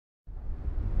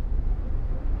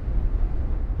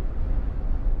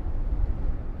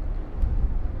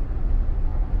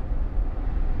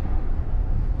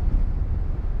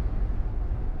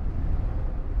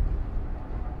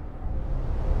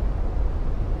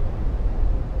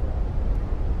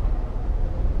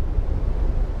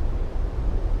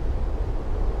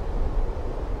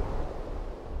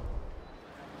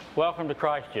Welcome to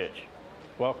Christchurch.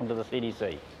 Welcome to the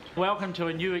CDC. Welcome to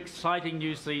a new exciting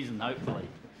new season, hopefully.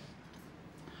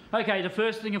 Okay, the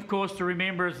first thing, of course, to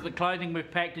remember is that the clothing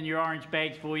we've packed in your orange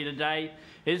bags for you today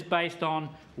is based on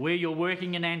where you're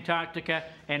working in Antarctica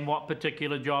and what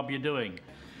particular job you're doing.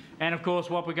 And, of course,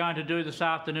 what we're going to do this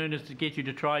afternoon is to get you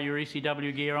to try your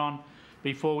ECW gear on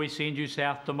before we send you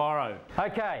south tomorrow.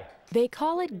 Okay. They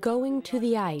call it going to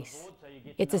the ice.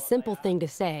 It's a simple thing to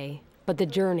say, but the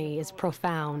journey is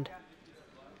profound.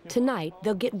 Tonight,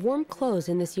 they'll get warm clothes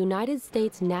in this United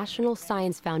States National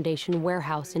Science Foundation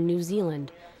warehouse in New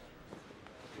Zealand.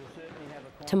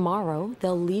 Tomorrow,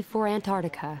 they'll leave for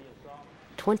Antarctica,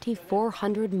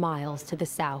 2,400 miles to the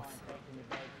south.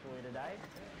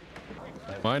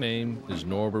 My name is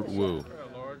Norbert Wu.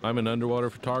 I'm an underwater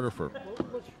photographer.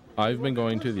 I've been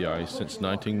going to the ice since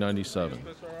 1997.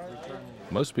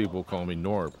 Most people call me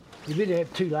Norb. You better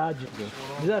have two large ones.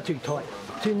 They're too tight.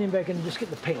 Turn them back in and just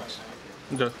get the pants.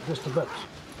 Okay. Just the boots.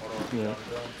 Yeah.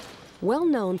 Well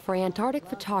known for Antarctic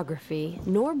photography,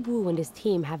 Norb Wu and his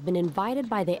team have been invited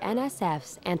by the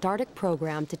NSF's Antarctic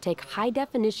program to take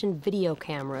high-definition video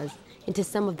cameras into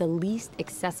some of the least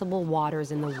accessible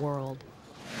waters in the world.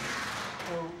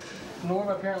 Norm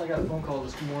apparently got a phone call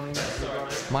this morning.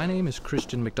 My name is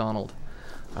Christian McDonald.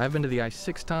 I've been to the ice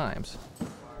 6 times.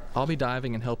 I'll be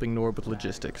diving and helping Norb with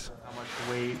logistics. How much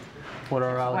weight? What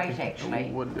are our weight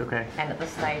actually? Okay. And at this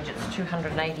stage it's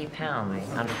 280 pounds,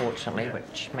 unfortunately,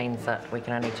 which means that we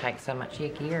can only take so much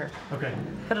gear. Okay.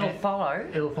 But it'll follow.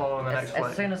 It'll follow on the next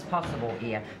flight. As soon as possible,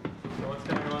 yeah. So what's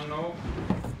going on, Noel?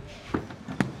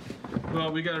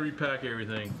 Well, we got to repack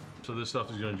everything, so this stuff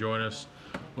is going to join us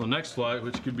on the next flight,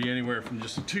 which could be anywhere from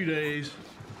just 2 days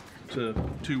to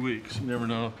 2 weeks. You never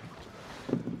know.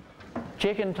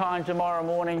 Check-in time tomorrow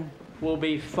morning will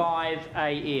be 5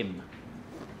 a.m.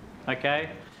 Okay?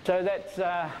 So that's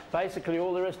basically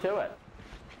all there is to it.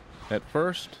 At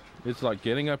first, it's like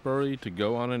getting up early to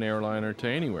go on an airliner to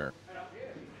anywhere.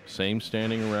 Same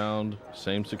standing around,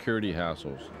 same security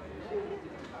hassles.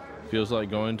 Feels like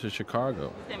going to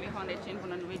Chicago. Hey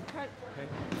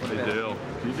Dale,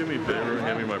 can you do me a favor and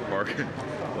hand me my parker?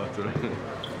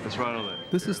 It's right on there.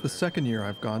 This is the second year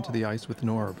I've gone to the ice with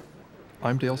Norb.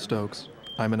 I'm Dale Stokes.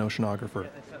 I'm an oceanographer.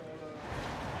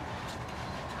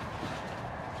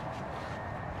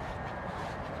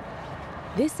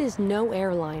 This is no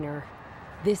airliner.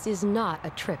 This is not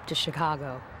a trip to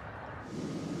Chicago.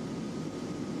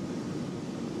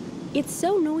 It's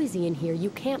so noisy in here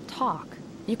you can't talk.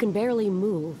 You can barely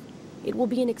move. It will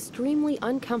be an extremely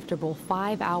uncomfortable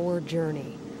 5-hour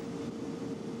journey.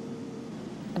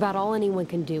 About all anyone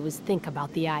can do is think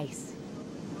about the ice.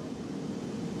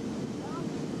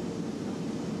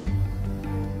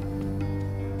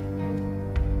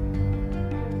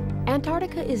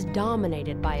 Antarctica is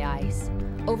dominated by ice.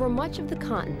 Over much of the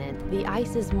continent, the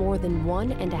ice is more than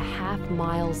 1.5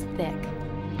 miles thick.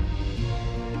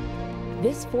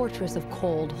 This fortress of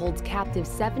cold holds captive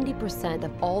 70%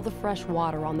 of all the fresh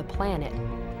water on the planet.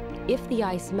 If the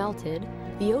ice melted,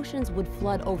 the oceans would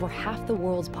flood over half the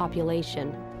world's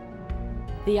population.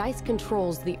 The ice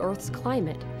controls the Earth's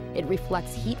climate. It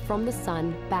reflects heat from the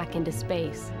sun back into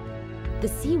space. The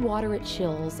seawater it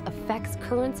chills affects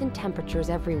currents and temperatures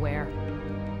everywhere.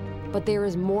 But there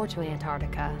is more to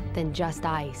Antarctica than just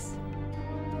ice.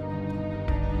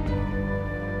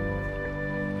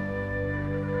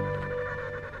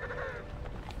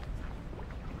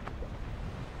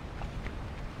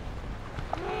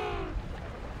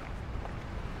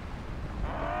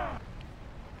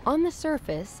 On the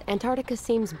surface, Antarctica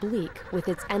seems bleak with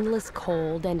its endless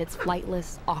cold and its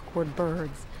flightless, awkward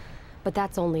birds. But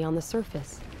that's only on the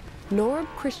surface. Norb,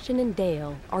 Christian, and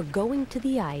Dale are going to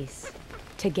the ice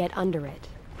to get under it.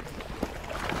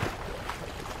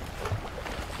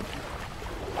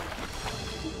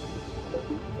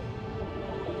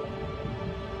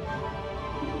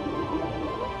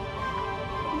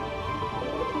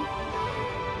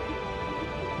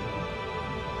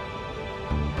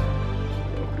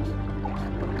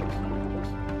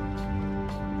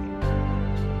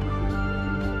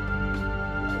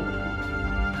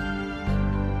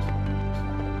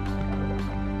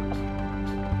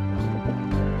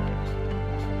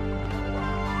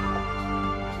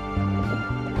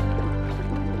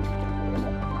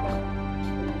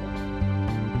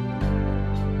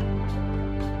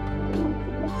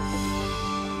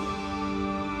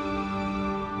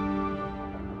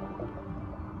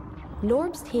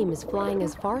 Norb's team is flying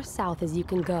as far south as you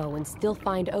can go and still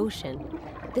find ocean.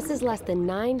 This is less than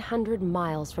 900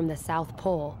 miles from the South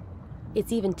Pole.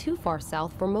 It's even too far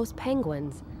south for most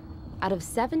penguins. Out of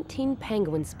 17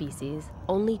 penguin species,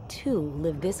 only 2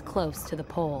 live this close to the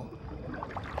pole.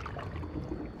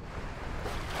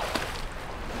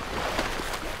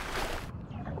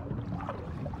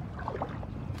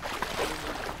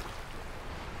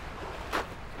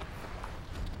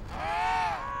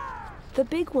 The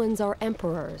big ones are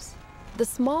emperors. The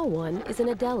small one is an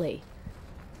Adelie.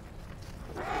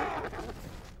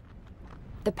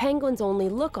 The penguins only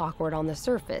look awkward on the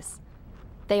surface.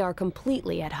 They are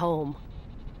completely at home.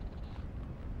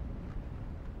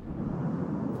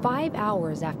 5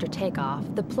 hours after takeoff,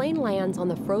 the plane lands on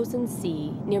the frozen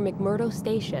sea near McMurdo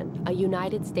Station, a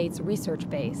United States research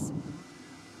base.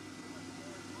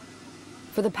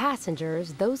 For the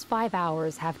passengers, those 5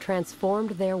 hours have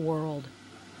transformed their world.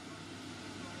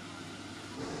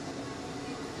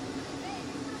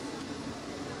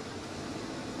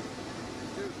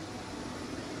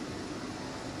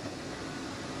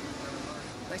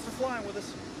 Thanks for flying with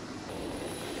us.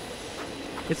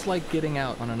 It's like getting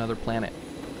out on another planet.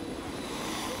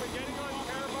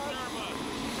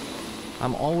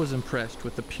 I'm always impressed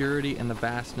with the purity and the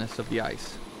vastness of the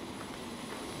ice.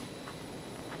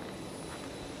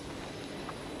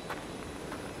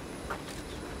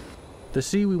 The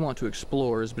sea we want to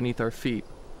explore is beneath our feet,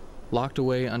 locked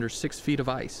away under 6 feet of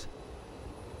ice.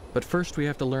 But first we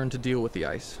have to learn to deal with the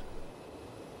ice.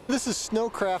 This is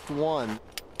Snowcraft 1.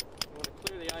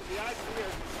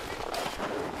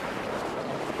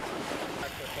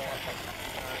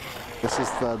 This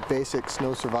is the basic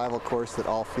snow survival course that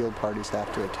all field parties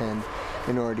have to attend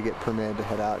in order to get permitted to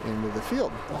head out into the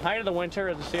field. The height of the winter,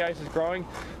 as the sea ice is growing,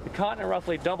 the continent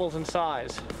roughly doubles in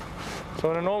size. So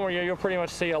in a normal year, you'll pretty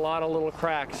much see a lot of little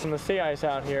cracks in the sea ice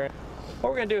out here. What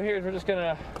we're going to do here is we're just going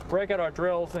to break out our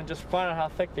drills and just find out how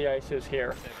thick the ice is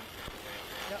here.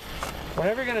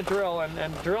 Whenever you're going to drill,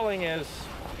 and drilling is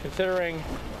considering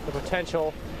the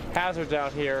potential hazards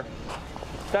out here,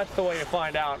 that's the way you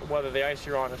find out whether the ice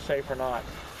you're on is safe or not.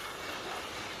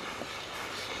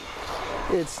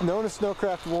 It's known as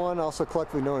Snowcraft 1, also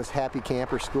collectively known as Happy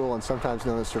Camper School, and sometimes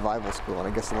known as Survival School. And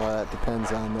I guess a lot of that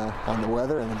depends on the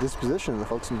weather and the disposition of the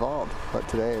folks involved. But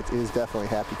today it is definitely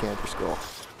Happy Camper School.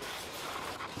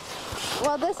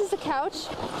 Well, this is a couch.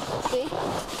 See?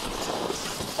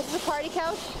 This is a party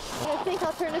couch. I think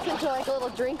I'll turn this into like a little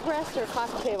drink rest or a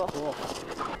coffee table. Cool.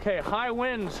 Okay, high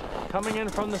winds coming in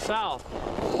from the south.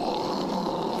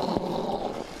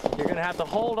 You're going to have to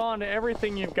hold on to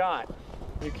everything you've got.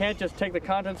 You can't just take the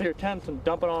contents of your tents and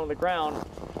dump it onto the ground,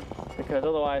 because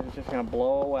otherwise it's just going to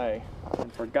blow away.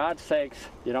 And for God's sakes,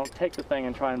 you don't take the thing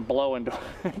and try and blow into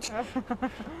it.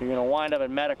 You're going to wind up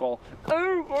in medical.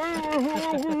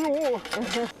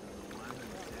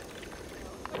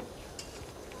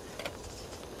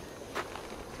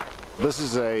 This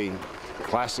is a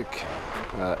classic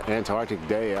Antarctic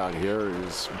day out here.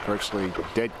 It's virtually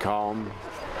dead calm,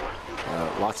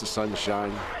 lots of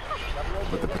sunshine,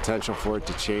 but the potential for it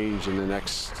to change in the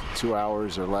next 2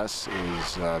 hours or less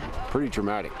is pretty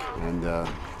dramatic and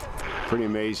pretty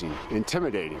amazing.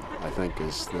 Intimidating, I think,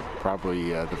 is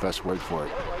probably the best word for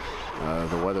it.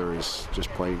 The weather is just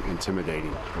plain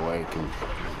intimidating, the way it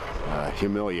can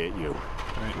humiliate you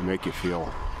and make you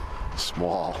feel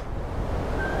small.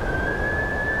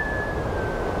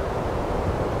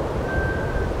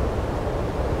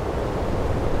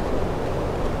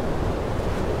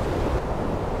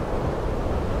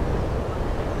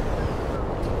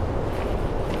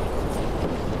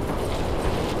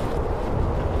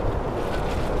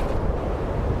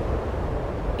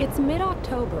 It's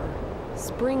mid-October,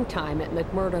 springtime at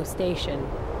McMurdo Station.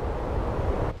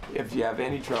 If you have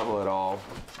any trouble at all,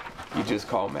 you just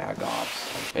call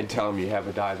MacOps and tell them you have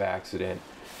a dive accident.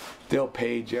 They'll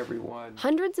page everyone.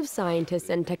 Hundreds of scientists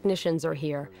and technicians are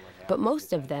here, but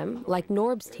most of them, like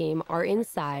Norb's team, are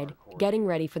inside, getting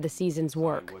ready for the season's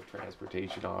work. What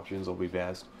transportation options will be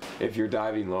best? If you're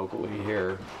diving locally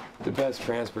here, the best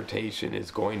transportation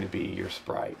is going to be your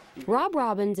Sprite. Rob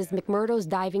Robbins is McMurdo's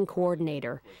diving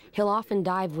coordinator. He'll often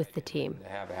dive with the team.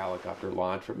 Have a helicopter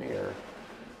launch from here,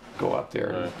 go up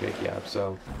there and pick you up.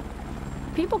 So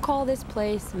people call this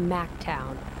place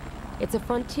Mactown. It's a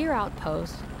frontier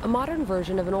outpost, a modern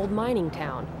version of an old mining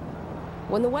town.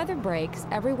 When the weather breaks,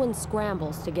 everyone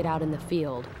scrambles to get out in the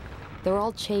field. They're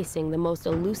all chasing the most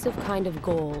elusive kind of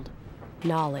gold,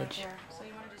 knowledge.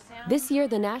 This year,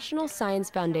 the National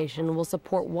Science Foundation will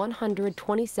support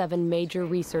 127 major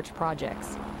research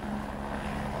projects.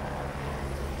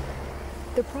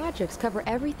 The projects cover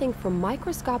everything from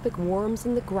microscopic worms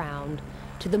in the ground,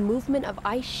 to the movement of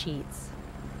ice sheets,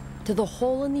 to the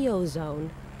hole in the ozone,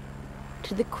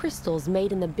 to the crystals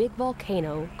made in the big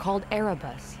volcano called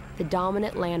Erebus, the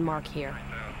dominant landmark here.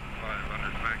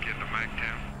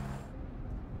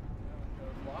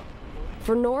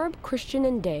 For Norb, Christian,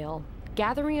 and Dale,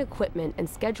 gathering equipment and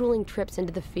scheduling trips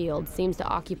into the field seems to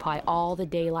occupy all the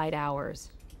daylight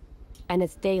hours. And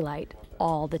it's daylight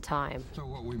all the time. So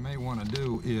what we may want to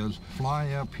do is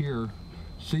fly up here,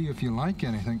 see if you like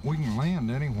anything. We can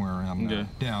land anywhere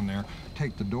down there,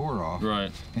 take the door off,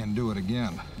 and do it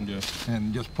again.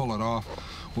 And just pull it off.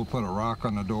 We'll put a rock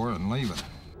on the door and leave it.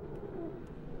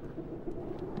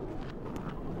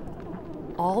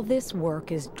 All this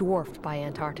work is dwarfed by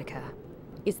Antarctica.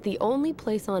 It's the only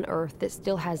place on Earth that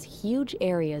still has huge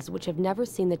areas which have never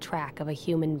seen the track of a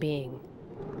human being.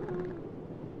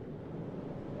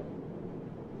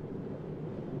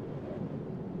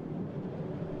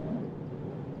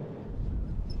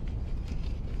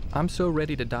 I'm so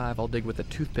ready to dive, I'll dig with a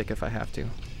toothpick if I have to.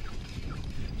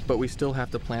 But we still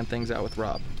have to plan things out with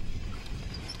Rob.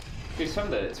 There's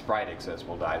some of the Sprite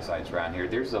accessible dive sites around here.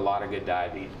 There's a lot of good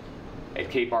diving. At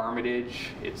Cape Armitage,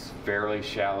 it's fairly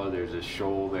shallow. There's a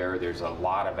shoal there. There's a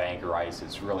lot of anchor ice.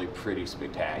 It's really pretty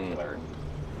spectacular.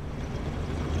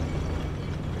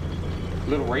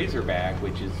 Little Razorback,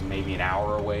 which is maybe an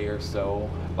hour away or so,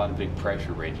 a lot of big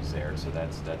pressure ridges there, so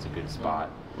that's a good spot.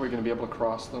 Are we going to be able to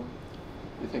cross them?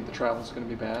 Do you think the travel's going to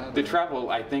be bad? The travel,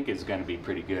 I think, is going to be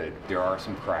pretty good. There are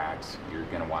some cracks. You're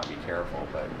going to want to be careful,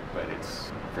 but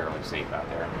it's fairly safe out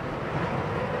there.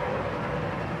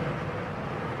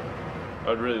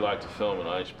 I'd really like to film an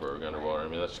iceberg underwater. I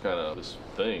mean, that's kind of this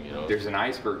thing, you know. There's an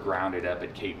iceberg grounded up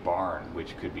at Cape Barn,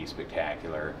 which could be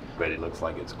spectacular, but it looks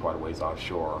like it's quite a ways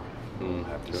offshore. We'll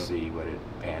have to see what it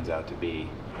pans out to be.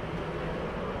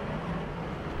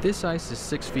 This ice is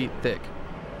 6 feet thick.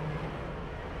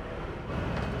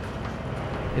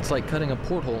 It's like cutting a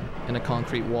porthole in a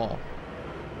concrete wall.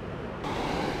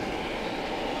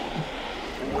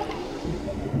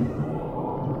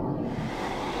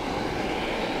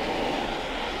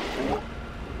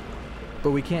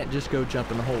 But we can't just go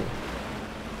jump in the hole.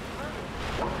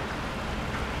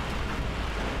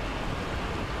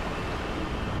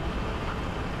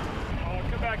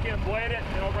 Come back in, blade it,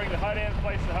 and I'll bring the hut in,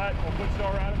 place the hut, we'll put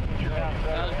snow around it, and you're down.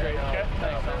 That was great. Okay,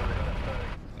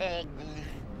 thanks.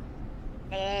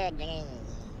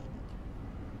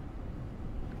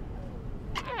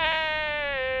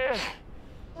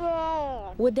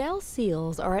 Waddell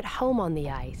seals are at home on the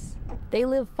ice. They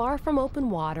live far from open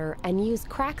water and use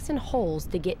cracks and holes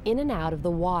to get in and out of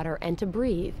the water and to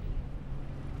breathe.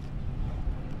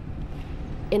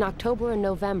 In October and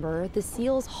November, the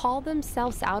seals haul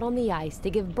themselves out on the ice to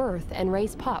give birth and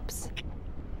raise pups.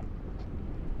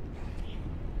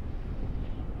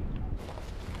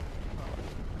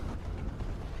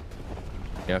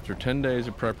 After 10 days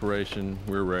of preparation,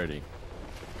 we're ready.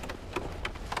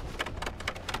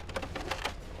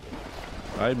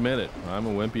 I admit it, I'm a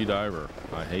wimpy diver.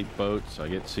 I hate boats, I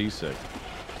get seasick.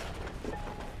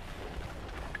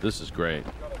 This is great.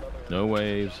 No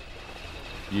waves.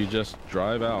 You just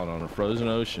drive out on a frozen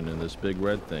ocean in this big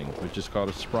red thing, which is called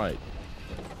a Sprite.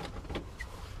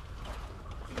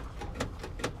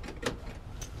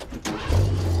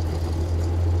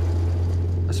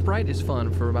 A Sprite is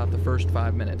fun for about the first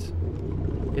 5 minutes.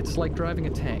 It's like driving a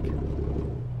tank.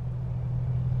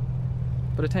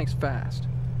 But a tank's fast.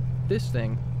 This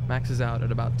thing maxes out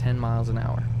at about 10 miles an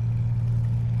hour.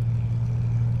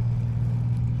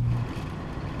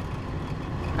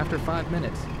 After 5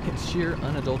 minutes, it's sheer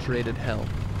unadulterated hell.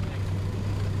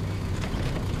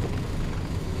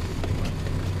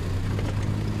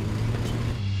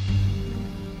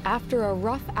 After a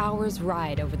rough hour's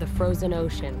ride over the frozen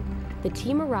ocean, the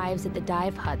team arrives at the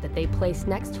dive hut that they place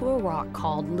next to a rock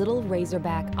called Little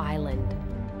Razorback Island.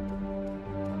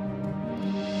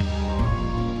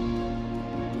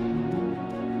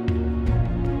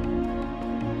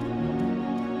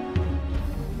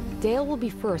 Dale will be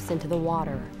first into the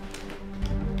water.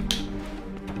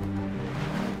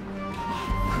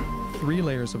 3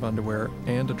 layers of underwear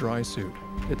and a dry suit.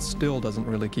 It still doesn't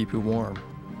really keep you warm.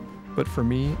 But for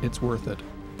me, it's worth it.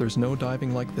 There's no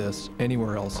diving like this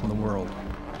anywhere else in the world.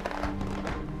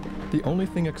 The only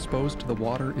thing exposed to the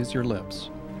water is your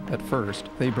lips. At first,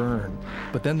 they burn,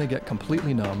 but then they get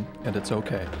completely numb, and it's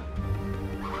okay.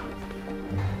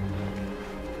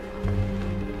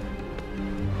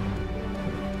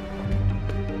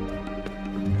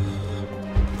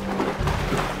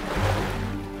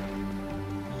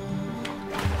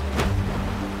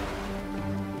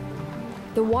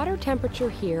 The water temperature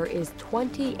here is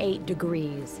 28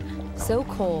 degrees, so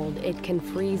cold it can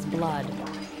freeze blood.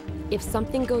 If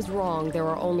something goes wrong, there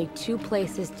are only 2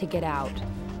 places to get out,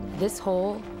 this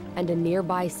hole and a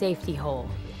nearby safety hole.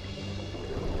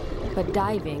 But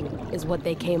diving is what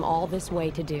they came all this way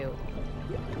to do.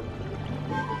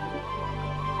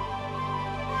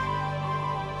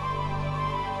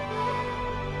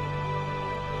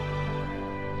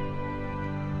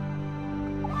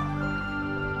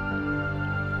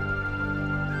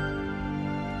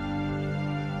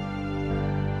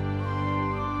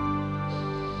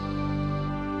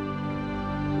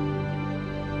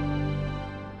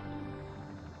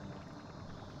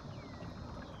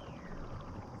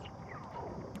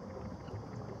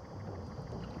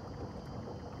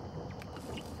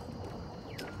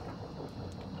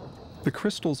 The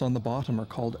crystals on the bottom are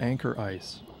called anchor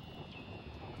ice.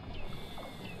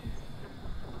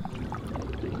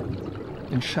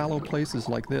 In shallow places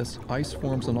like this, ice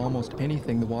forms on almost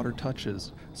anything the water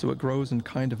touches, so it grows in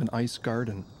kind of an ice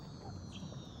garden.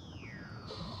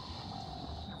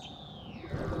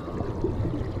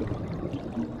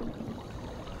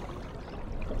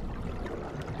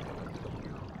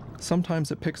 Sometimes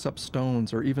it picks up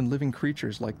stones or even living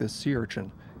creatures like this sea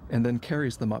urchin, and then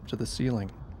carries them up to the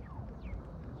ceiling.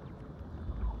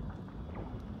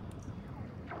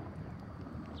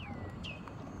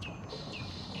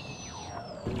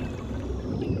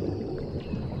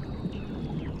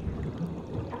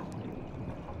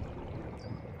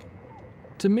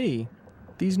 To me,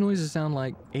 these noises sound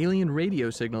like alien radio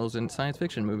signals in science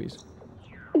fiction movies.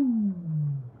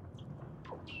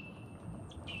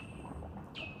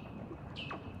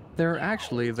 They're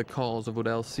actually the calls of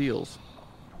Weddell seals.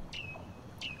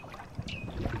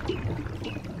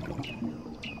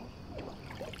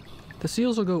 The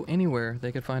seals will go anywhere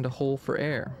they could find a hole for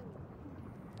air.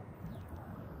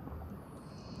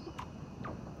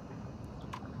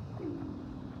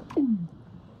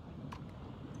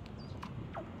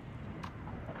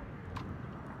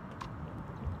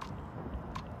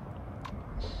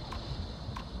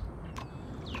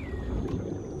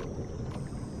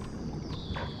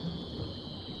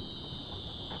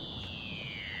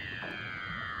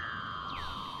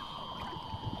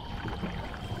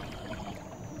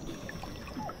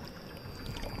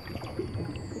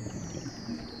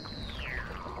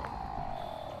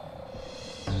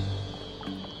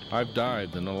 I've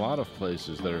dived in a lot of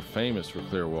places that are famous for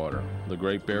clear water. The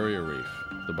Great Barrier Reef,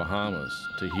 the Bahamas,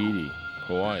 Tahiti,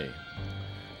 Hawaii.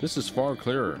 This is far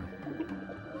clearer.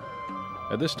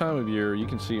 At this time of year, you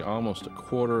can see almost a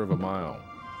quarter of a mile.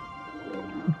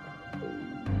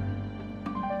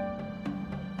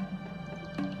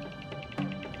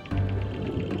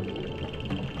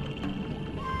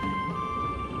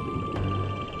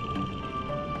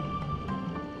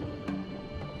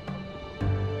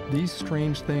 These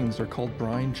strange things are called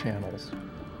brine channels.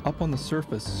 Up on the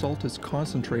surface, salt is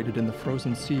concentrated in the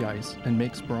frozen sea ice and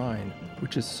makes brine,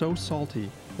 which is so salty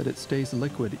that it stays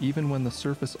liquid even when the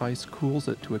surface ice cools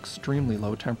it to extremely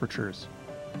low temperatures.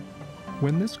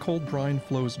 When this cold brine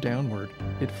flows downward,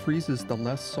 it freezes the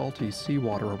less salty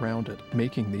seawater around it,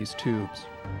 making these tubes.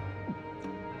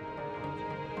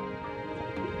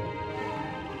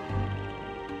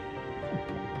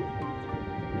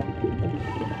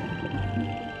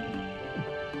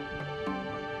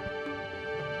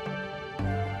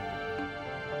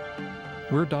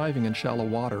 We're diving in shallow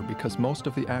water because most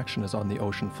of the action is on the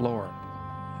ocean floor.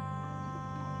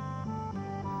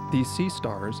 These sea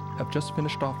stars have just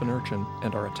finished off an urchin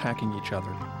and are attacking each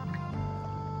other.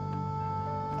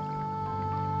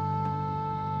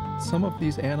 Some of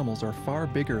these animals are far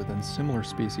bigger than similar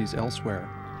species elsewhere.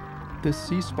 This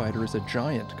sea spider is a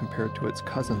giant compared to its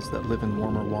cousins that live in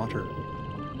warmer water.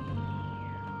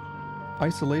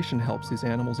 Isolation helps these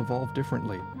animals evolve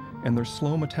differently, and their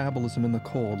slow metabolism in the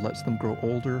cold lets them grow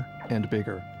older and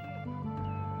bigger.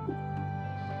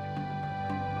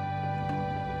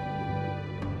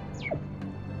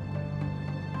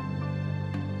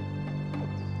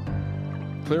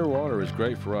 Clear water is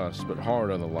great for us, but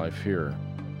hard on the life here.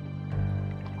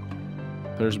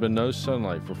 There's been no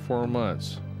sunlight for 4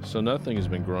 months, so nothing has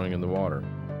been growing in the water.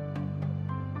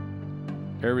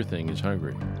 Everything is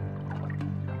hungry.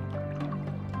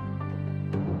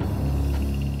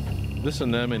 This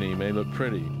anemone may look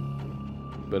pretty,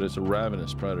 but it's a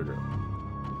ravenous predator.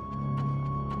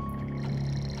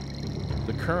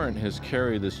 The current has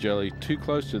carried this jelly too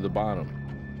close to the bottom.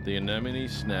 The anemone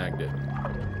snagged it.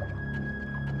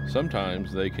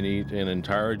 Sometimes they can eat an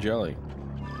entire jelly.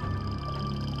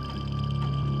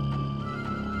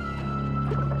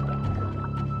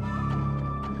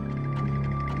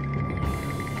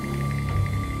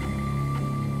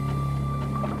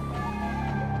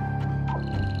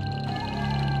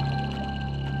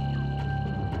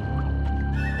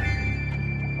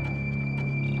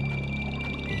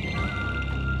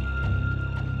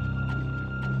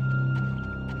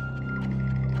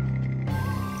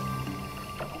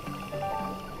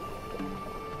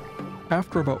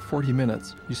 After about 40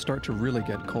 minutes, you start to really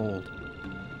get cold.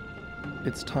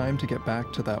 It's time to get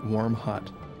back to that warm hut.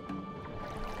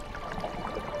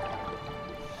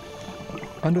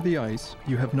 Under the ice,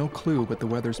 you have no clue what the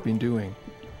weather's been doing,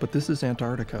 but this is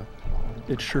Antarctica.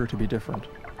 It's sure to be different.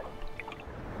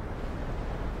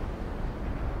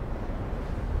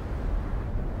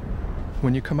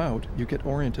 When you come out, you get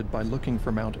oriented by looking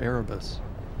for Mount Erebus.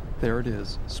 There it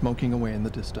is, smoking away in the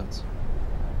distance.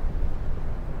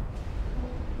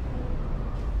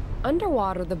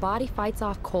 Underwater, the body fights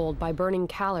off cold by burning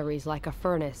calories like a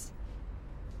furnace.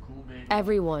 Cool, baby.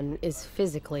 Everyone is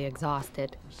physically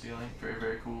exhausted. Ceiling, very,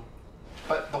 very cool.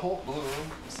 But the whole blue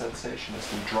room sensation is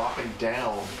them dropping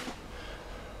down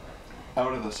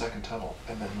out of the second tunnel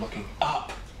and then looking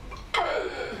up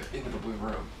into the blue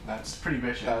room. That's pretty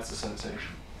vicious. That's the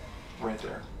sensation right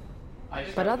there.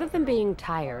 But other than being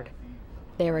tired,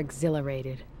 they're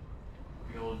exhilarated.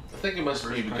 I think it must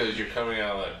be because you're coming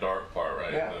out of that dark part,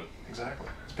 right? Yeah, exactly.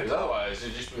 Because otherwise,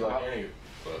 it'd just be like any.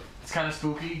 But it's kind of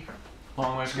spooky.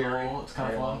 Long way to go. It's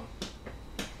kind of fun.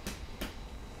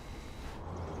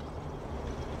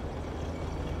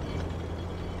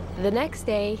 The next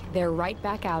day, they're right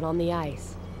back out on the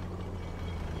ice.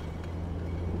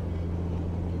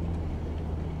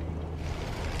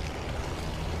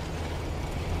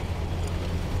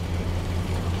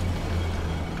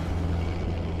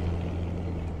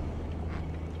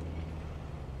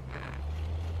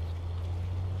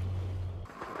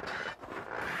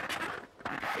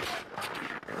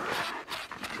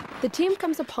 The team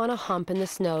comes upon a hump in the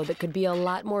snow that could be a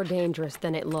lot more dangerous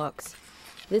than it looks.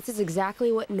 This is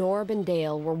exactly what Norb and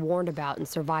Dale were warned about in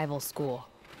survival school.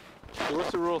 So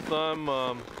what's the rule of thumb?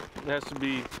 It has to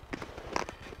be,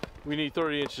 we need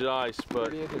 30 inches of ice,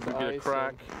 but if we get a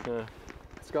crack,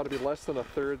 it's got to be less than a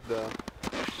third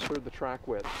the track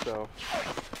width. So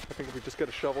I think if we just get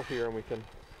a shovel here and we can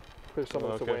clear some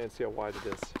of this away and see how wide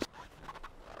it is.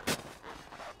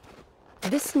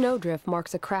 This snowdrift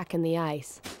marks a crack in the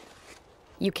ice.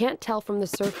 You can't tell from the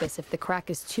surface if the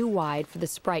crack is too wide for the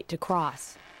Sprite to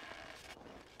cross.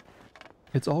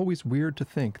 It's always weird to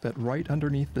think that right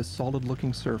underneath this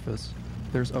solid-looking surface,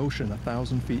 there's ocean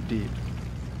 1,000 feet deep.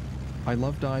 I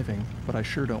love diving, but I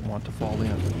sure don't want to fall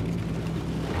in.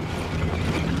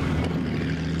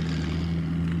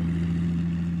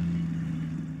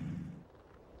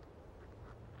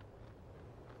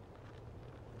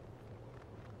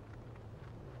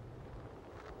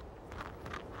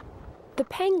 The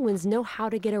penguins know how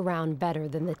to get around better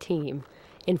than the team.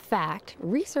 In fact,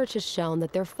 research has shown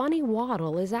that their funny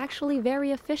waddle is actually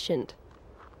very efficient.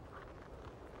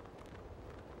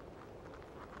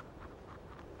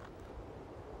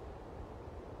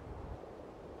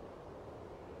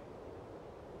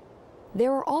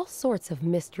 There are all sorts of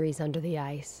mysteries under the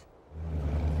ice.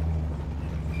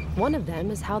 One of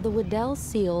them is how the Weddell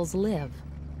seals live.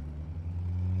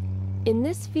 In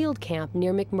this field camp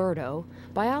near McMurdo,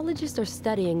 biologists are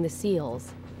studying the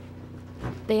seals.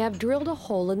 They have drilled a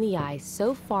hole in the ice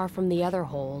so far from the other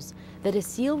holes that a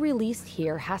seal released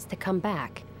here has to come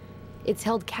back. It's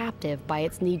held captive by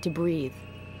its need to breathe.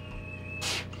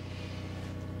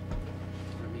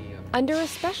 Under a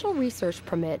special research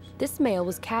permit, this male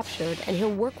was captured and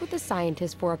he'll work with the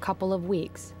scientists for a couple of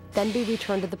weeks, then be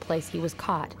returned to the place he was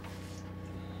caught.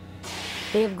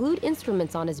 They have glued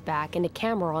instruments on his back and a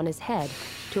camera on his head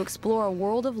to explore a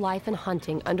world of life and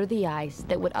hunting under the ice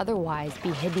that would otherwise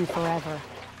be hidden forever.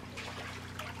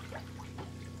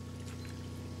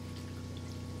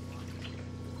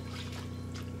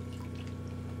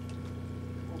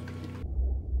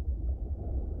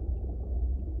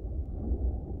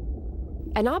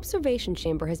 An observation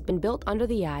chamber has been built under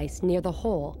the ice near the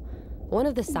hole. One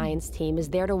of the science team is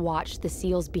there to watch the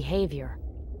seal's behavior.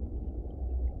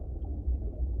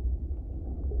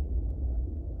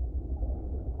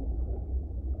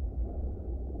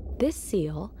 This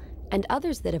seal, and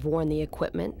others that have worn the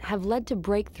equipment, have led to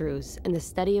breakthroughs in the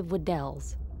study of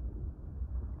Weddells.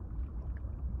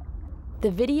 The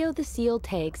video the seal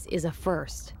takes is a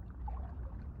first.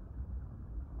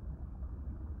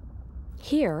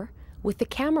 Here, with the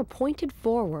camera pointed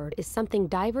forward, is something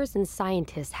divers and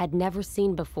scientists had never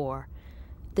seen before.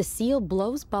 The seal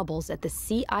blows bubbles at the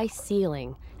sea ice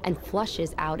ceiling and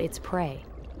flushes out its prey.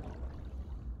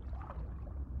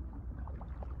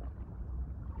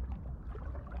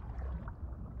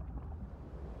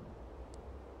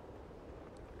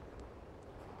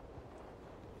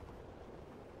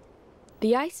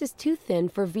 The ice is too thin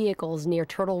for vehicles near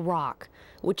Turtle Rock,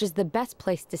 which is the best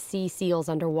place to see seals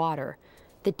underwater.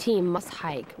 The team must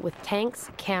hike with tanks,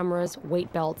 cameras,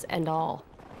 weight belts, and all.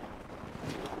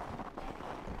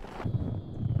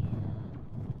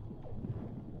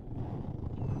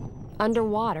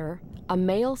 Underwater, a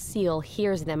male seal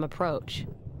hears them approach.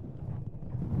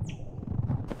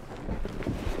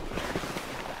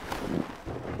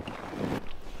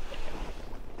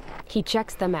 He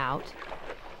checks them out.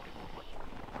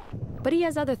 But he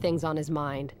has other things on his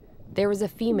mind. There is a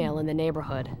female in the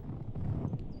neighborhood.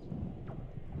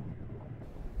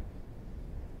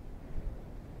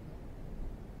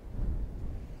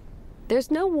 There's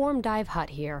no warm dive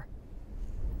hut here.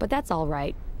 But that's all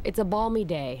right. It's a balmy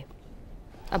day,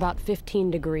 about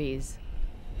 15 degrees.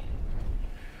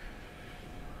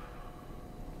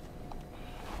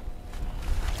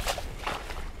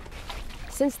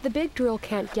 Since the big drill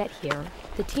can't get here,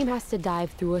 the team has to dive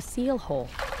through a seal hole.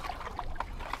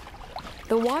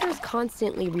 The water's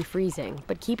constantly refreezing,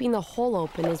 but keeping the hole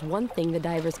open is one thing the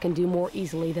divers can do more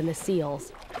easily than the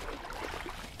seals.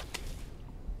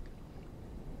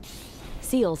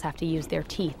 Seals have to use their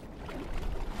teeth.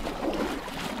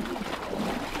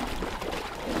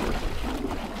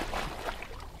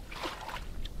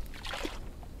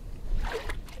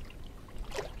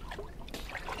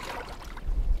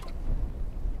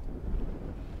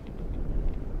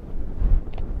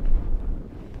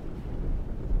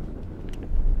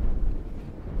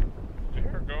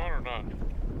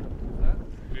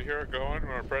 Going,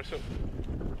 want to press it?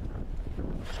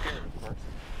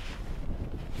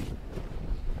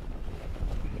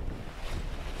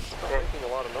 Making a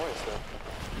lot of noise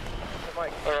though. I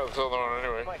got this other one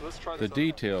anyway. The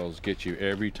details get you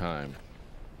every time.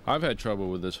 I've had trouble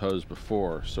with this hose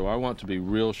before, so I want to be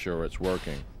real sure it's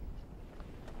working.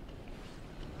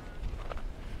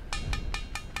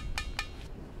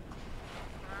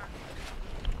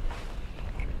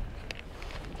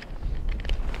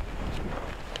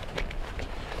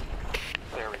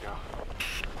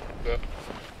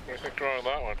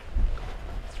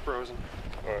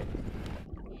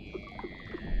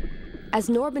 As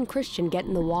Norb and Christian get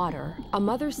in the water, a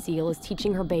mother seal is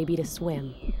teaching her baby to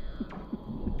swim.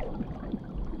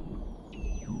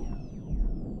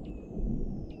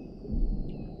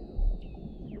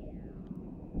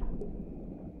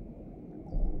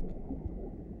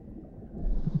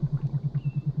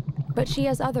 But she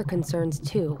has other concerns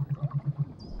too.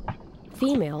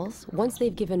 Females, once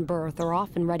they've given birth, are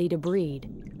often ready to breed,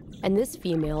 and this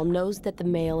female knows that the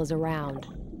male is around.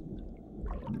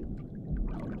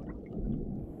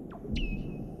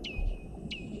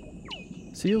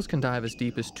 Seals can dive as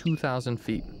deep as 2,000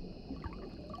 feet.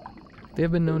 They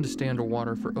have been known to stay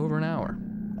underwater for over an hour.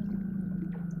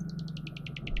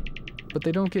 But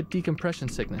they don't get decompression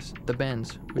sickness, the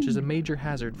bends, which is a major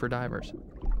hazard for divers.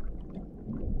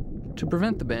 To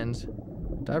prevent the bends,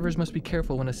 divers must be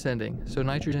careful when ascending so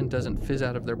nitrogen doesn't fizz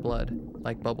out of their blood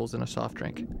like bubbles in a soft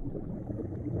drink.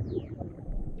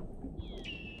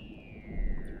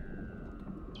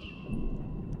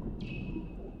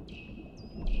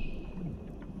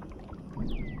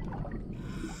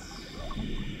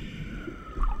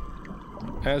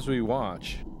 As we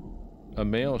watch, a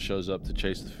male shows up to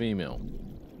chase the female.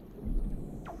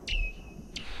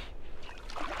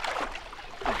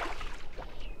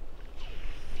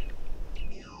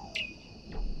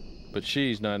 But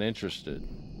she's not interested.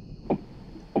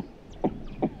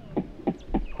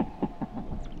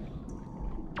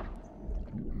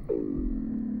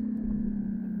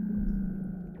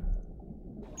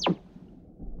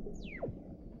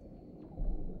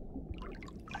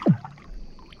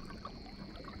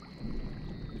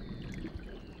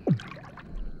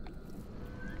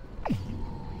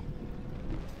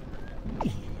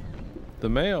 The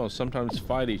males sometimes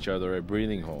fight each other at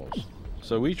breathing holes,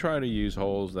 so we try to use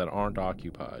holes that aren't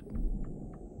occupied.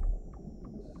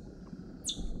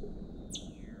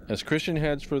 As Christian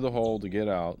heads for the hole to get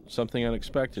out, something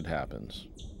unexpected happens.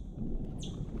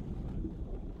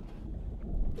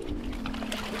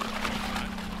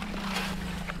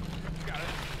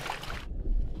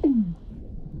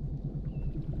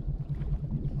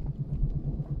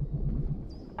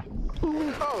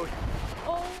 Oh!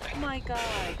 Oh my God!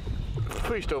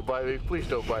 Please don't bite me, please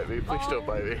don't bite me, please don't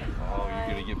bite me. Oh,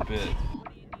 you're gonna get bit.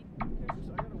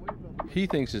 He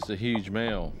thinks it's a huge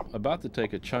male, about to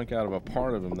take a chunk out of a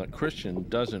part of him that Christian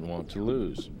doesn't want to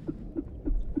lose.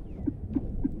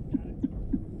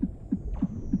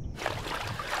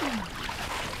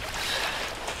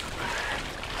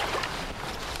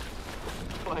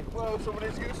 Like, whoa,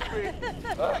 somebody's goosing me.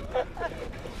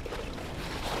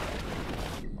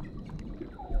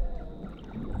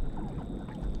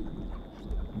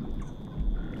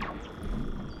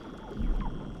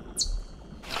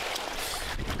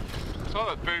 Saw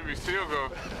that baby seal go.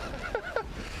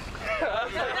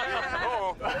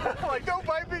 Oh. I'm like, don't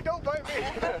bite me, don't bite me.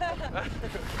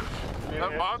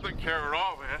 That mom didn't care at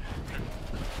all, man.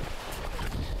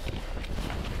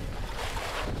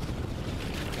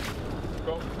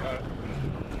 Go.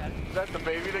 Is that the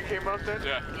baby that came out then?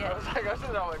 Yeah. I was like, I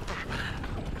said, I'm like,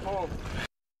 oh.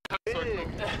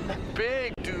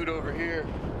 Big dude over here,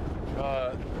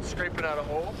 scraping out a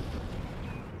hole.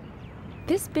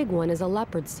 This big one is a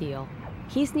leopard seal.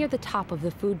 He's near the top of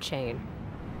the food chain.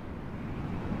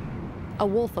 A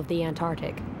wolf of the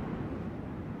Antarctic.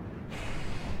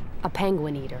 a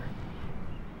penguin eater.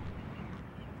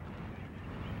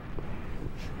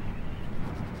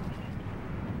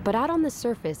 But out on the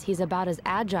surface, he's about as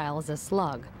agile as a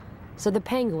slug, so the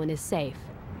penguin is safe,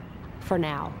 for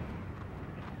now.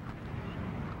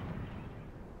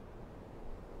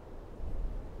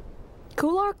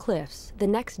 Couloir Cliffs, the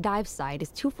next dive site, is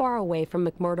too far away from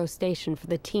McMurdo Station for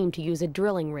the team to use a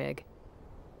drilling rig.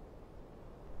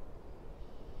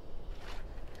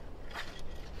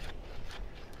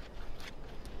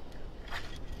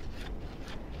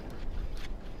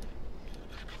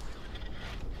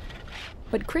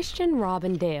 But Christian, Rob,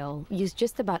 and Dale use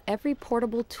just about every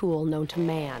portable tool known to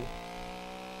man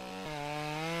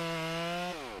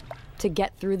to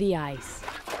get through the ice.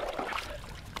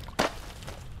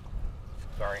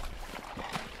 Sorry.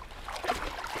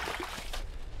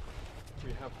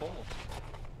 We have holes.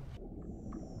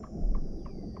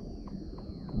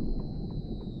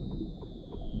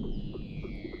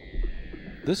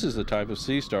 This is the type of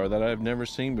sea star that I have never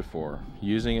seen before,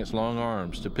 using its long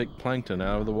arms to pick plankton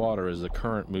out of the water as the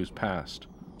current moves past.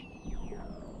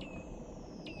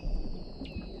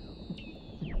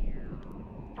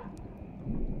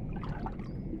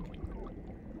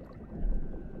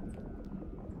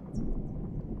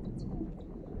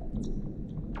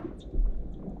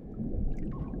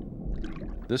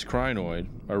 This crinoid,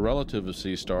 a relative of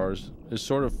sea stars, is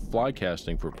sort of fly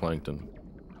casting for plankton.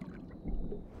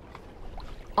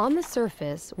 On the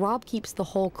surface, Rob keeps the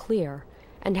hole clear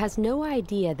and has no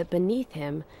idea that beneath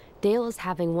him, Dale is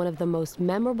having one of the most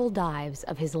memorable dives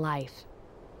of his life.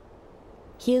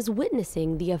 He is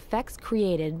witnessing the effects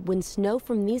created when snow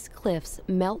from these cliffs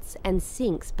melts and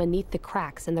sinks beneath the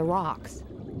cracks in the rocks.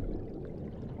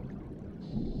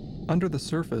 Under the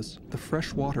surface, the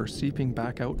fresh water seeping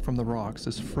back out from the rocks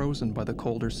is frozen by the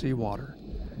colder seawater.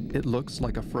 It looks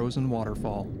like a frozen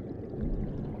waterfall.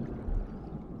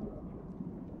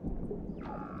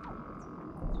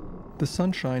 The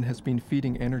sunshine has been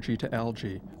feeding energy to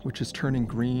algae, which is turning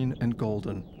green and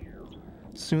golden.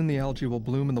 Soon the algae will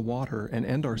bloom in the water and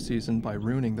end our season by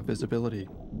ruining the visibility.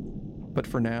 But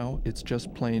for now, it's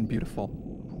just plain beautiful.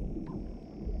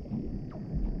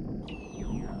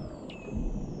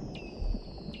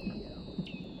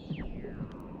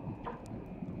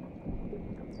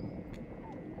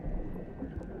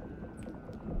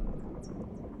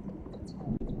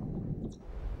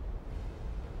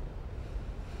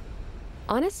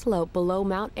 On a slope below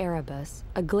Mount Erebus,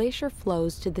 a glacier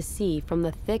flows to the sea from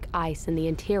the thick ice in the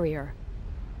interior.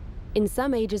 In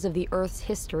some ages of the Earth's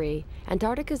history,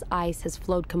 Antarctica's ice has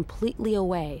flowed completely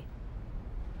away.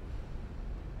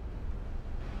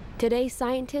 Today,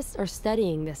 scientists are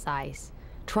studying this ice,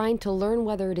 trying to learn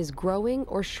whether it is growing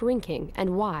or shrinking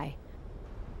and why.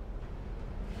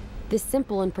 This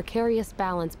simple and precarious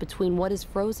balance between what is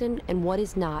frozen and what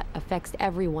is not affects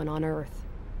everyone on Earth.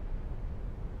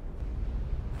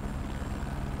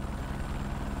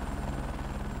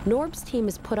 Norb's team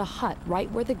has put a hut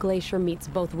right where the glacier meets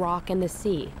both rock and the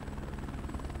sea.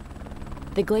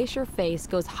 The glacier face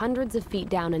goes hundreds of feet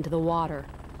down into the water.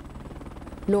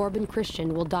 Norb and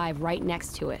Christian will dive right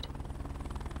next to it.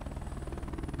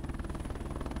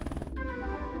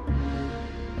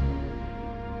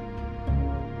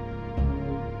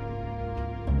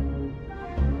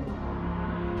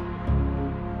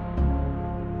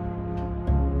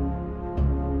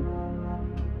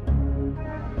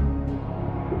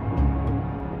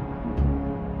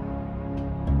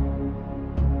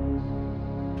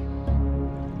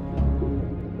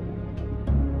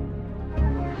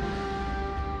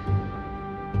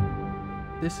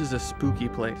 This is a spooky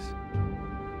place.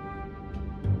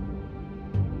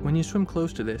 When you swim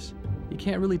close to this, you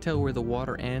can't really tell where the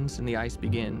water ends and the ice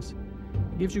begins.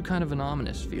 It gives you kind of an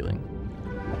ominous feeling.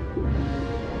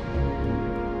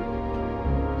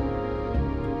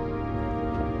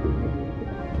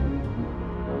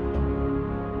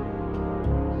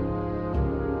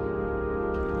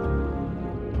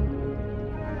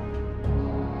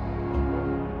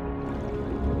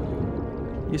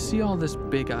 You see all this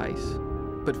big ice,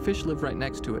 but fish live right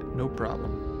next to it, no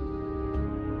problem.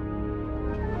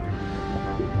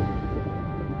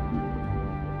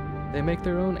 They make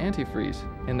their own antifreeze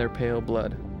in their pale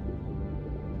blood.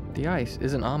 The ice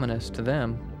isn't ominous to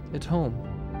them, it's home.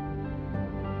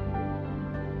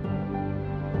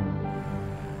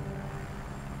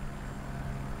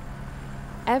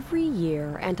 Every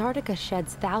year, Antarctica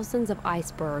sheds thousands of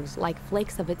icebergs like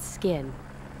flakes of its skin.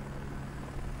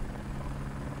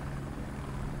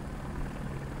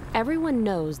 Everyone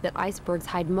knows that icebergs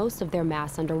hide most of their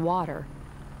mass underwater,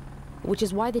 which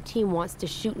is why the team wants to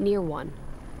shoot near one.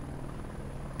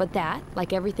 But that,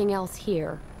 like everything else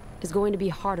here, is going to be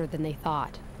harder than they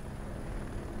thought.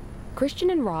 Christian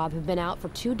and Rob have been out for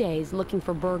 2 days looking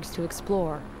for bergs to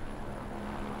explore.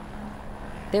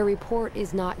 Their report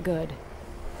is not good.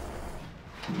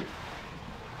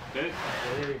 Hey.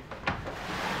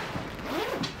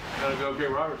 Gotta go Cape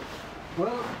Roberts.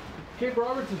 Well, Cape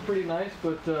Roberts is pretty nice,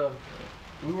 but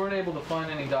we weren't able to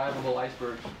find any diveable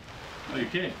icebergs. Oh, you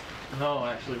can't? No,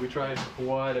 actually, we tried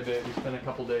quite a bit. We spent a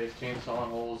couple days chainsawing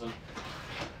holes and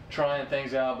trying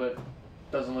things out, but it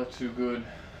doesn't look too good.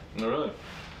 No, really?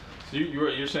 So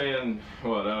you're saying,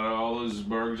 what, out of all those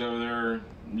bergs over there,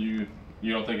 you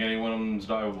don't think any one of them's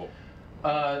diveable?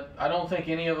 I don't think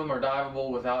any of them are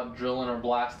diveable without drilling or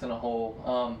blasting a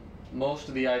hole. Most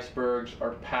of the icebergs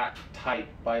are packed tight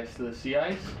by the sea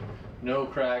ice. No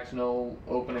cracks, no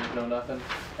openings, no nothing.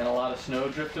 And a lot of snow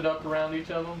drifted up around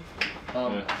each of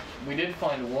them. We did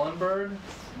find one berg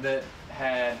that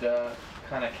had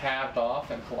kind of calved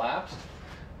off and collapsed.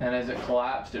 And as it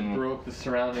collapsed, it broke the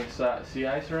surrounding sea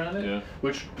ice around it,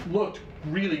 which looked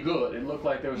really good. It looked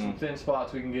like there was some thin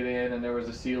spots we can get in, and there was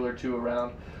a seal or two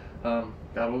around.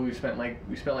 God, we spent like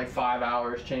 5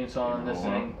 hours chainsawing this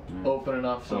thing open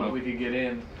enough so that we could get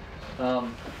in.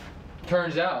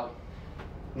 Turns out,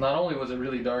 not only was it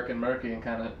really dark and murky and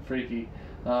kind of freaky,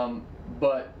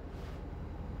 but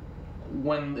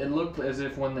when it looked as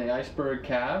if when the iceberg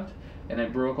calved and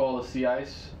it broke all the sea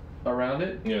ice around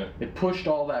it, it pushed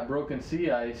all that broken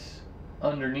sea ice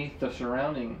underneath the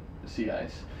surrounding sea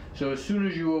ice. So as soon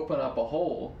as you open up a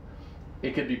hole,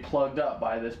 it could be plugged up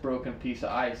by this broken piece of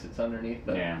ice that's underneath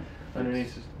the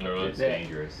underneath. It's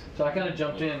dangerous. So I kind of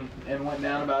jumped in and went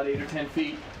down about 8 or 10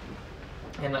 feet,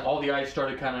 and all the ice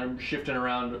started kind of shifting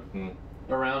around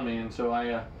around me, and so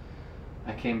I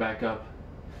came back up.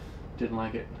 Didn't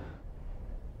like it.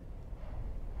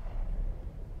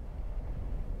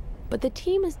 But the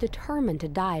team is determined to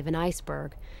dive an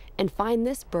iceberg and find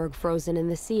this berg frozen in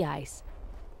the sea ice.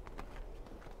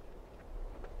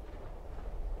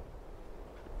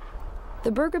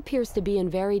 The berg appears to be in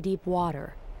very deep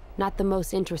water, not the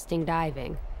most interesting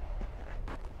diving.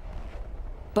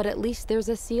 But at least there's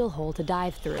a seal hole to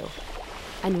dive through,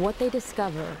 and what they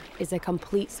discover is a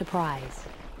complete surprise.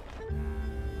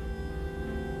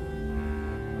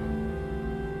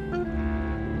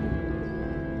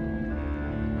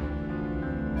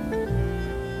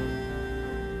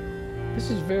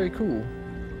 This is very cool.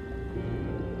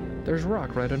 There's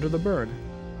rock right under the berg.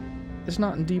 It's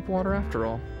not in deep water after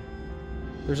all.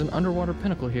 There's an underwater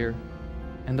pinnacle here,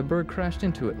 and the berg crashed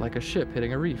into it like a ship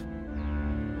hitting a reef.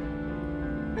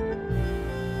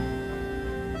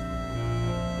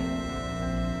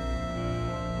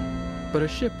 But a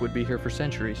ship would be here for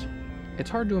centuries.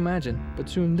 It's hard to imagine, but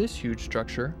soon this huge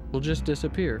structure will just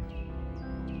disappear.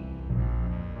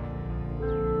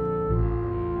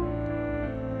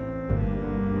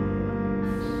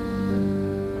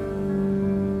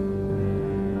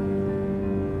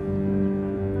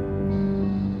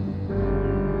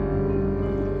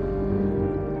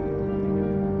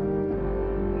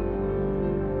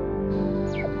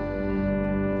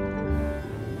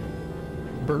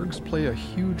 Bergs play a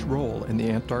huge role in the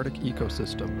Antarctic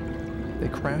ecosystem. They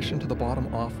crash into the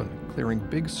bottom often, clearing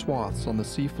big swaths on the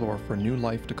seafloor for new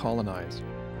life to colonize.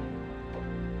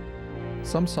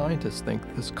 Some scientists think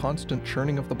this constant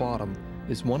churning of the bottom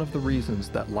is one of the reasons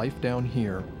that life down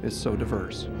here is so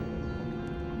diverse.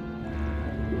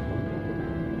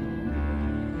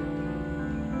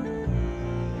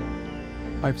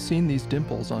 I've seen these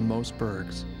dimples on most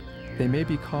bergs. They may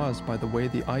be caused by the way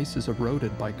the ice is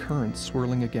eroded by currents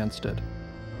swirling against it.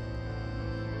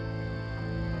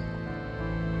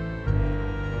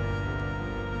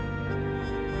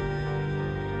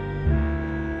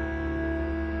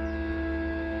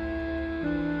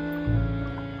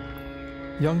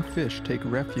 Young fish take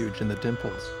refuge in the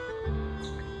dimples.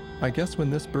 I guess when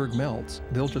this berg melts,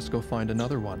 they'll just go find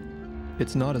another one.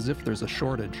 It's not as if there's a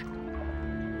shortage.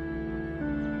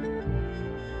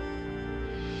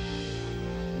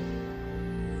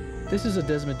 This is a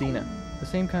desmodina, the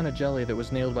same kind of jelly that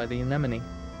was nailed by the anemone.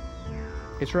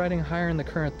 It's riding higher in the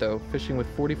current though, fishing with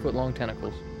 40-foot long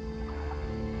tentacles.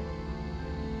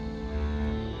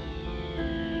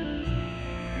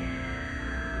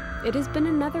 It has been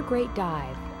another great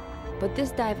dive, but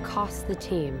this dive costs the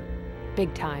team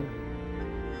big time.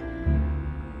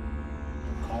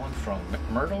 I'm calling from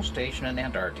McMurdo Station in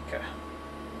Antarctica.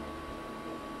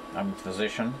 I'm a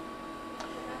physician.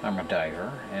 I'm a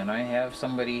diver, and I have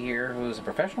somebody here who's a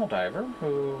professional diver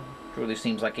who truly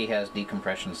seems like he has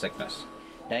decompression sickness.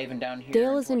 Diving down here.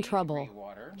 Dale is in trouble.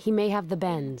 He may have the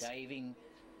bends. Diving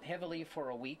heavily for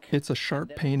a week. It's a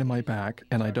sharp pain in my back,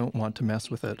 and I don't want to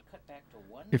mess with it.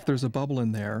 If there's a bubble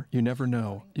in there, you never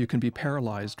know. You can be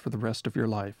paralyzed for the rest of your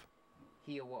life.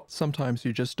 Sometimes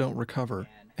you just don't recover,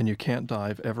 and you can't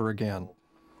dive ever again.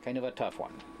 Kind of a tough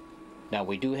one. Now,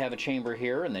 we do have a chamber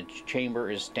here, and the chamber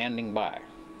is standing by.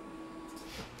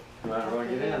 Might as well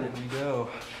get in. Here we go.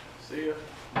 See ya.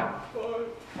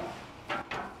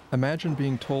 Imagine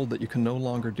being told that you can no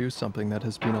longer do something that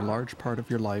has been a large part of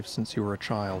your life since you were a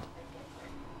child.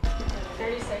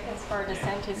 30 seconds for a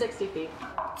descent to 60 feet.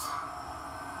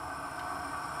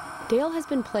 Dale has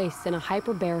been placed in a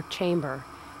hyperbaric chamber,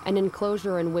 an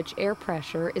enclosure in which air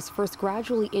pressure is first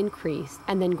gradually increased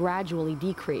and then gradually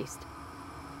decreased.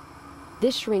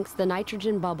 This shrinks the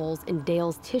nitrogen bubbles in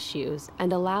Dale's tissues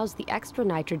and allows the extra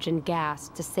nitrogen gas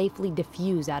to safely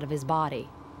diffuse out of his body.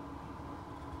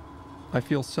 I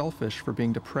feel selfish for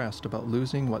being depressed about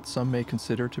losing what some may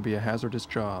consider to be a hazardous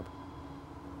job.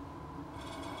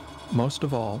 Most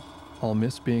of all, I'll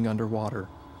miss being underwater,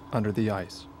 under the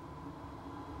ice.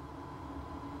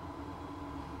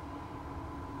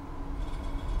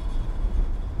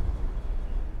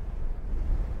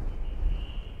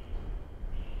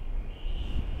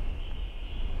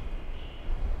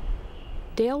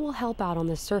 Dale will help out on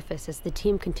the surface as the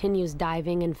team continues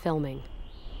diving and filming.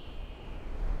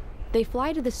 They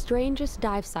fly to the strangest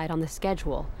dive site on the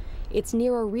schedule. It's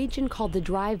near a region called the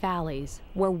Dry Valleys,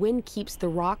 where wind keeps the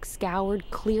rock scoured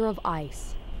clear of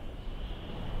ice.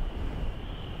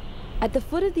 At the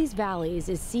foot of these valleys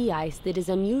is sea ice that is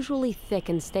unusually thick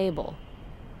and stable.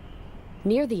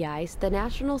 Near the ice, the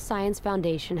National Science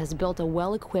Foundation has built a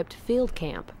well-equipped field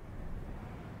camp.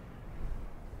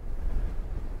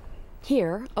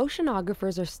 Here,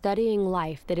 oceanographers are studying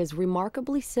life that is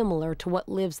remarkably similar to what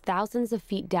lives thousands of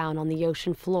feet down on the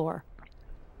ocean floor,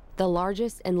 the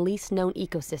largest and least known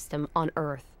ecosystem on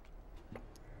Earth.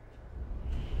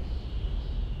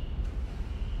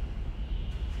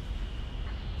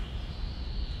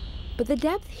 But the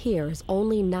depth here is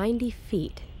only 90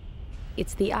 feet.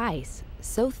 It's the ice,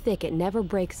 so thick it never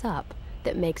breaks up,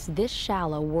 that makes this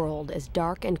shallow world as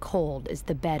dark and cold as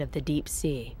the bed of the deep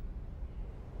sea.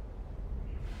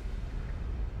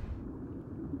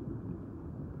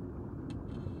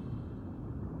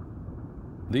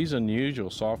 These unusual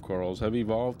soft corals have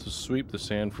evolved to sweep the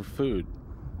sand for food,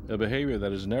 a behavior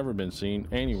that has never been seen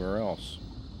anywhere else.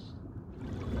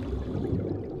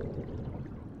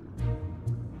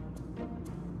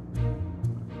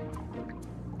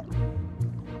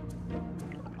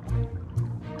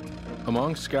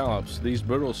 Among scallops, these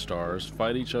brittle stars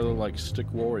fight each other like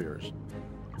stick warriors.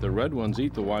 The red ones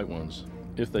eat the white ones,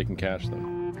 if they can catch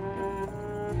them.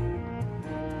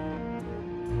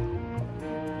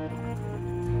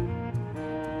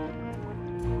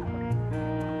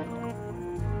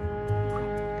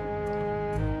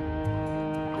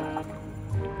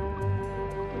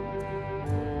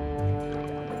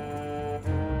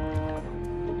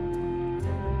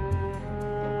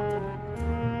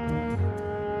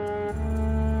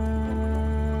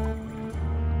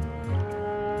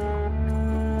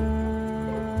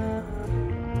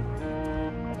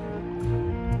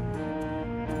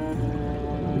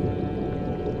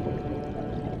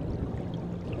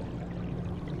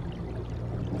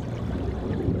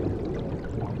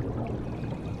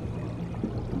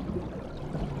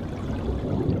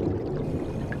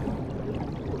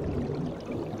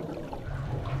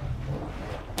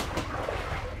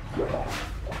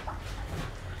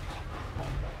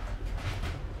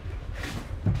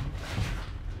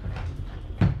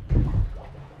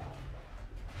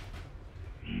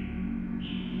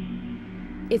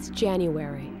 It's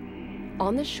January.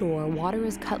 On the shore, water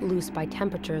is cut loose by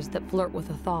temperatures that flirt with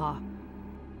a thaw.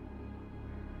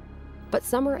 But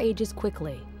summer ages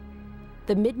quickly.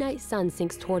 The midnight sun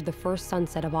sinks toward the first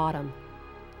sunset of autumn,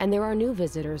 and there are new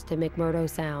visitors to McMurdo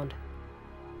Sound.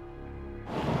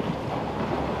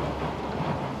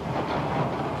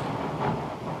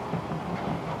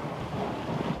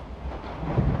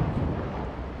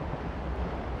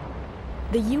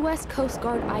 The U.S. Coast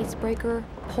Guard icebreaker,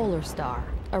 Polar Star,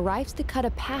 arrives to cut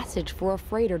a passage for a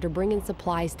freighter to bring in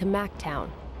supplies to Mactown.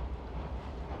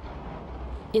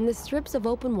 In the strips of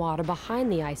open water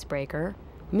behind the icebreaker,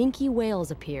 minke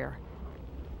whales appear.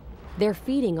 They're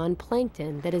feeding on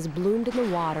plankton that has bloomed in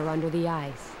the water under the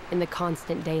ice in the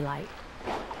constant daylight.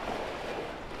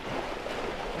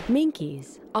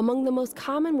 Minkies, among the most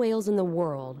common whales in the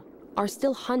world, are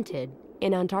still hunted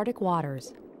in Antarctic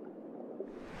waters.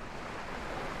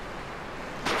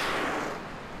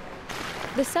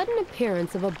 The sudden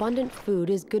appearance of abundant food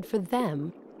is good for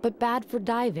them, but bad for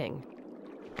diving.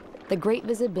 The great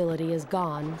visibility is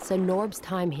gone, so Norb's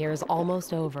time here is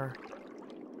almost over.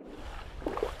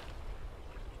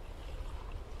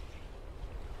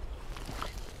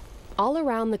 All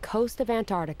around the coast of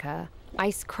Antarctica,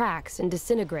 ice cracks and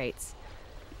disintegrates.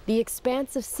 The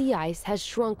expanse of sea ice has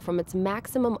shrunk from its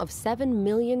maximum of 7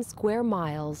 million square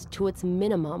miles to its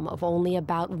minimum of only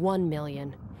about 1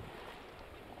 million.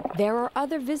 There are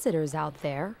other visitors out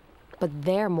there, but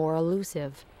they're more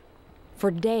elusive.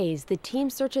 For days, the team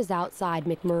searches outside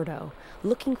McMurdo,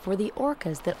 looking for the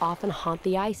orcas that often haunt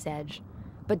the ice edge.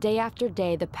 But day after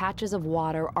day, the patches of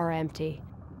water are empty.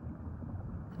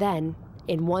 Then,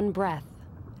 in one breath,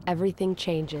 everything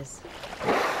changes.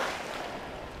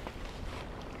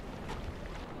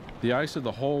 The ice of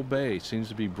the whole bay seems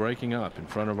to be breaking up in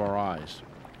front of our eyes,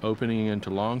 opening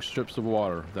into long strips of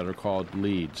water that are called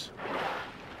leads.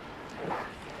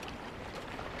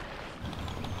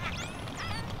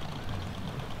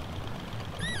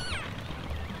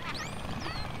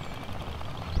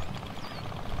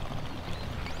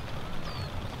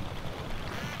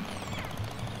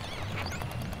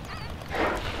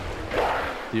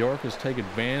 The orcas take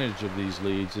advantage of these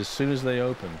leads as soon as they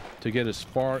open to get as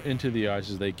far into the ice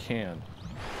as they can.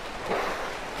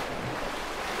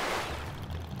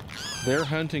 They're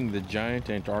hunting the giant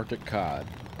Antarctic cod,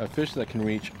 a fish that can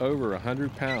reach over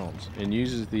 100 pounds and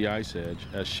uses the ice edge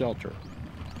as shelter.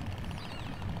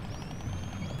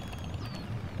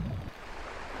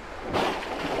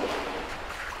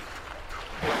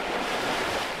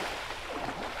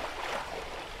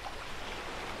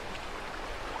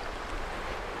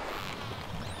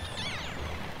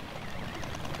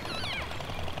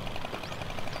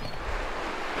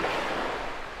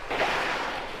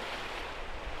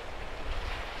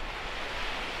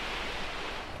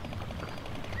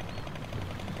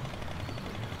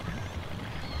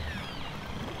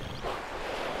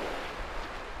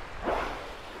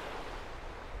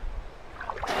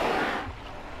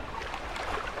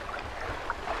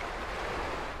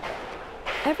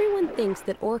 Everyone thinks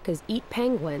that orcas eat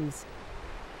penguins.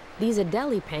 These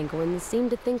Adelie penguins seem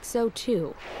to think so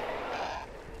too.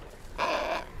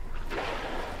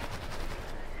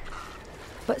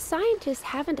 But scientists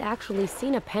haven't actually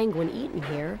seen a penguin eaten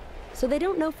here, so they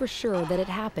don't know for sure that it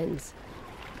happens.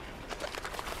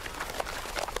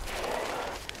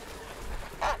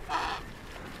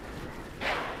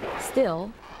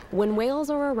 Still, when whales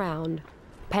are around,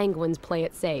 penguins play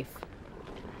it safe.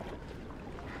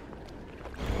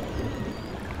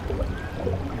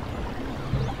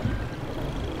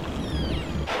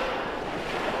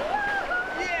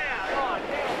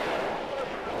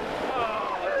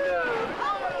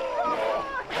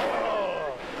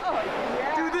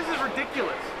 Dude, this is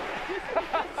ridiculous.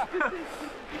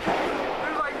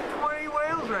 There's like 20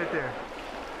 whales right there.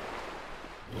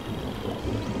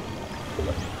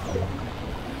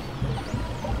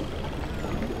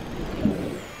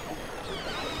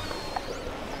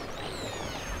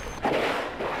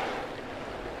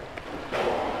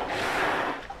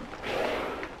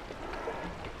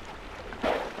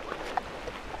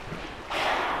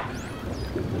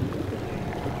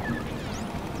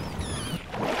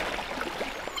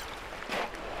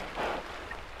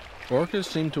 Orcas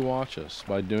seem to watch us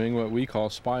by doing what we call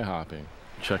spy hopping,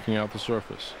 checking out the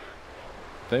surface.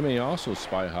 They may also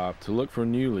spy hop to look for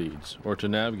new leads or to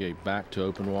navigate back to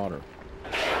open water.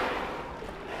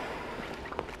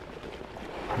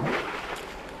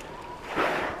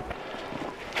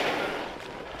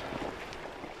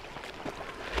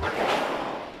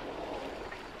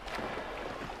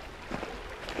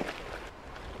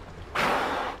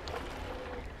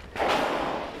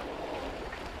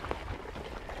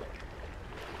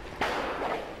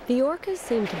 The orcas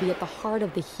seem to be at the heart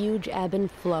of the huge ebb and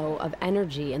flow of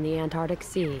energy in the Antarctic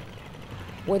Sea,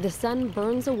 where the sun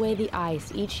burns away the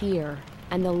ice each year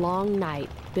and the long night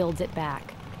builds it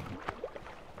back.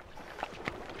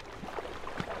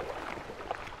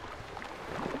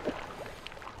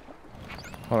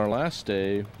 On our last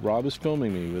day, Rob is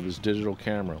filming me with his digital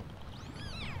camera.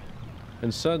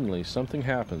 And suddenly, something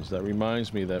happens that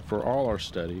reminds me that for all our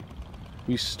study,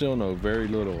 we still know very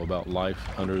little about life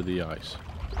under the ice.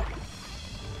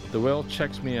 The whale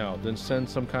checks me out, then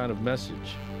sends some kind of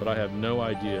message, but I have no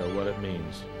idea what it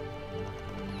means.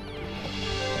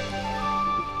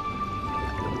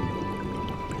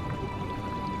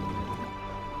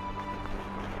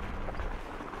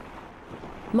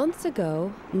 Months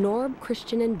ago, Norb,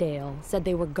 Christian, and Dale said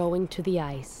they were going to the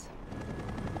ice.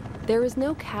 There is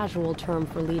no casual term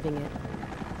for leaving it.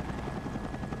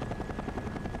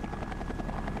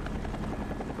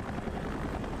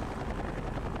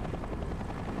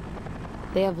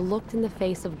 They have looked in the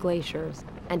face of glaciers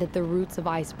and at the roots of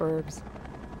icebergs.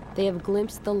 They have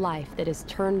glimpsed the life that has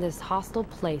turned this hostile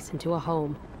place into a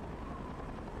home.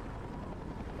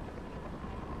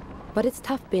 But it's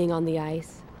tough being on the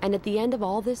ice, and at the end of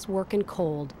all this work and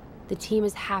cold, the team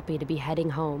is happy to be heading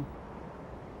home.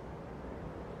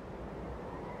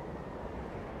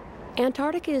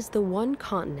 Antarctica is the one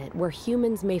continent where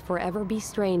humans may forever be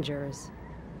strangers.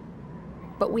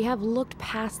 But we have looked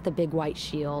past the big white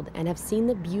shield and have seen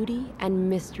the beauty and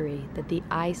mystery that the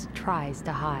ice tries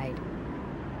to hide.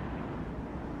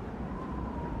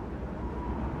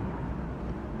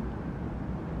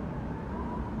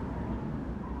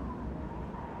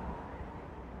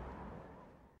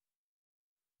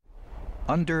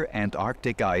 Under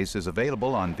Antarctic Ice is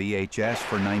available on VHS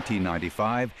for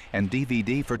 $19.95 and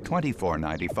DVD for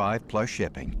 $24.95 plus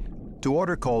shipping. To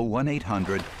order, call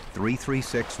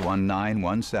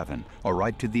 1-800-336-1917 or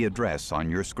write to the address on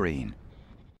your screen.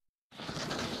 Oh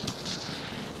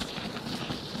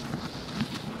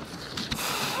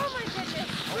my goodness,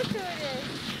 look who it is.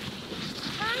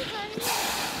 Hi, honey.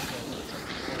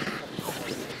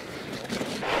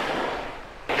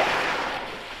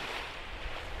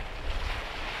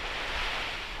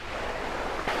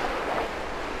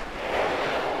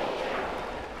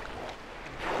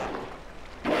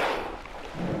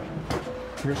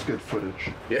 Here's good footage.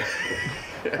 Yeah.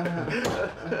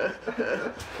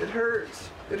 It hurts.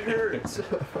 It hurts.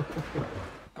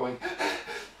 Going.